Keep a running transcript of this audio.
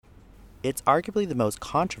It's arguably the most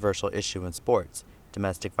controversial issue in sports,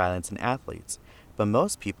 domestic violence in athletes, but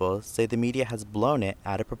most people say the media has blown it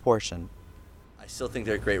out of proportion. I still think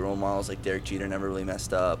they're great role models. Like Derek Jeter never really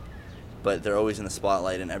messed up, but they're always in the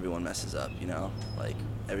spotlight and everyone messes up, you know? Like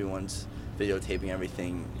everyone's videotaping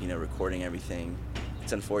everything, recording everything.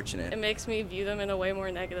 It's unfortunate. It makes me view them in a way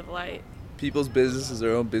more negative light. People's business is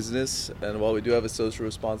their own business, and while we do have a social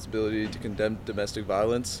responsibility to condemn domestic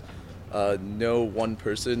violence, no one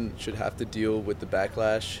person should have to deal with the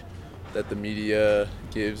backlash that the media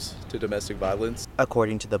gives to domestic violence.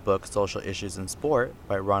 According to the book Social Issues in Sport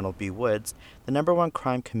by Ronald B. Woods, the number one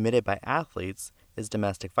crime committed by athletes is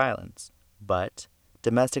domestic violence. But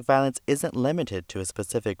domestic violence isn't limited to a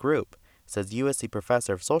specific group, says USC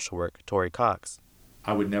professor of social work Tori Cox.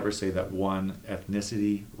 I would never say that one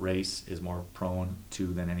ethnicity, race is more prone to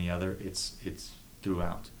than any other. It's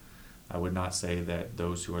throughout. I would not say that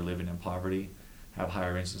those who are living in poverty have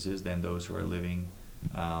higher instances than those who are living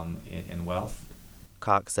in wealth.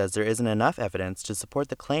 Cox says there isn't enough evidence to support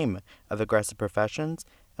the claim of aggressive professions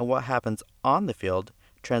and what happens on the field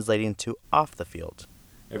translating to off the field.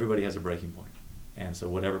 Everybody has a breaking point. And so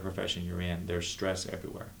whatever profession you're in, there's stress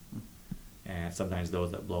everywhere. And sometimes those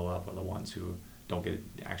that blow up are the ones who don't get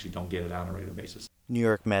it out on a regular basis. New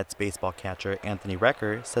York Mets baseball catcher Anthony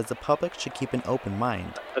Recker says the public should keep an open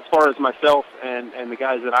mind. As far as myself and the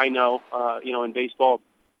guys that I know, in baseball,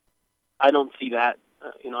 I don't see that.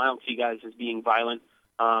 I don't see guys as being violent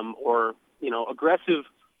or aggressive.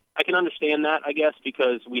 I can understand that, I guess,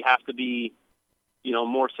 because we have to be,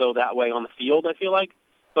 more so that way on the field, I feel like.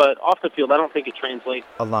 But off the field, I don't think it translates.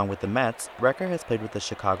 Along with the Mets, Recker has played with the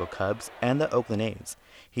Chicago Cubs and the Oakland A's.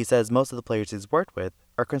 He says most of the players he's worked with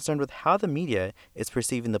are concerned with how the media is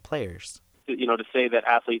perceiving the players. To say that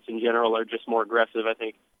athletes in general are just more aggressive, I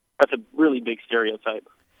think that's a really big stereotype.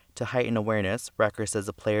 To heighten awareness, Recker says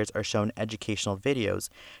the players are shown educational videos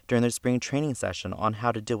during their spring training session on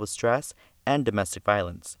how to deal with stress and domestic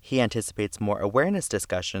violence. He anticipates more awareness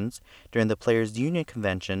discussions during the Players Union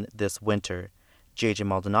Convention this winter. JJ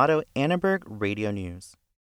Maldonado, Annenberg Radio News.